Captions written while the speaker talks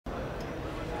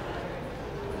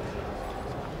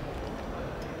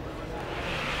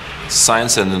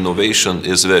Science and innovation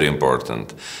is very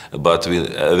important, but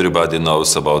everybody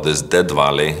knows about this dead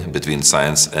valley between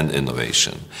science and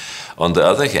innovation. On the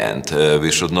other hand,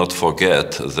 we should not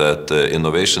forget that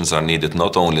innovations are needed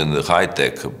not only in the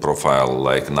high-tech profile,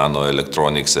 like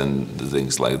nanoelectronics and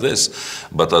things like this,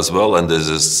 but as well, and this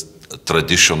is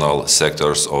traditional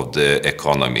sectors of the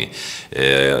economy.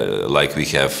 Like we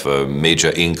have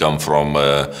major income from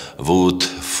wood,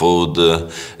 food,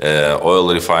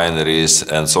 oil refineries,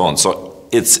 and so on. So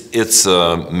it's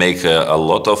make a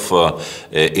lot of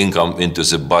income into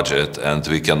the budget, and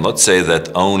we cannot say that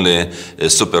only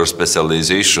super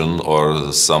specialization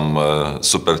or some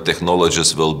super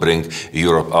technologies will bring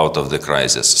Europe out of the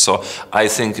crisis. So I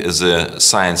think the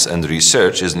science and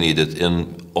research is needed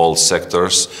in all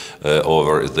sectors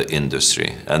over the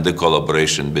industry, and the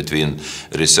collaboration between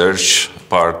research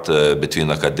part,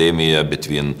 between academia,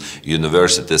 between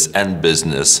universities and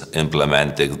business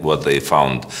implementing what they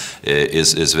found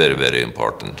is very, very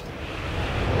important.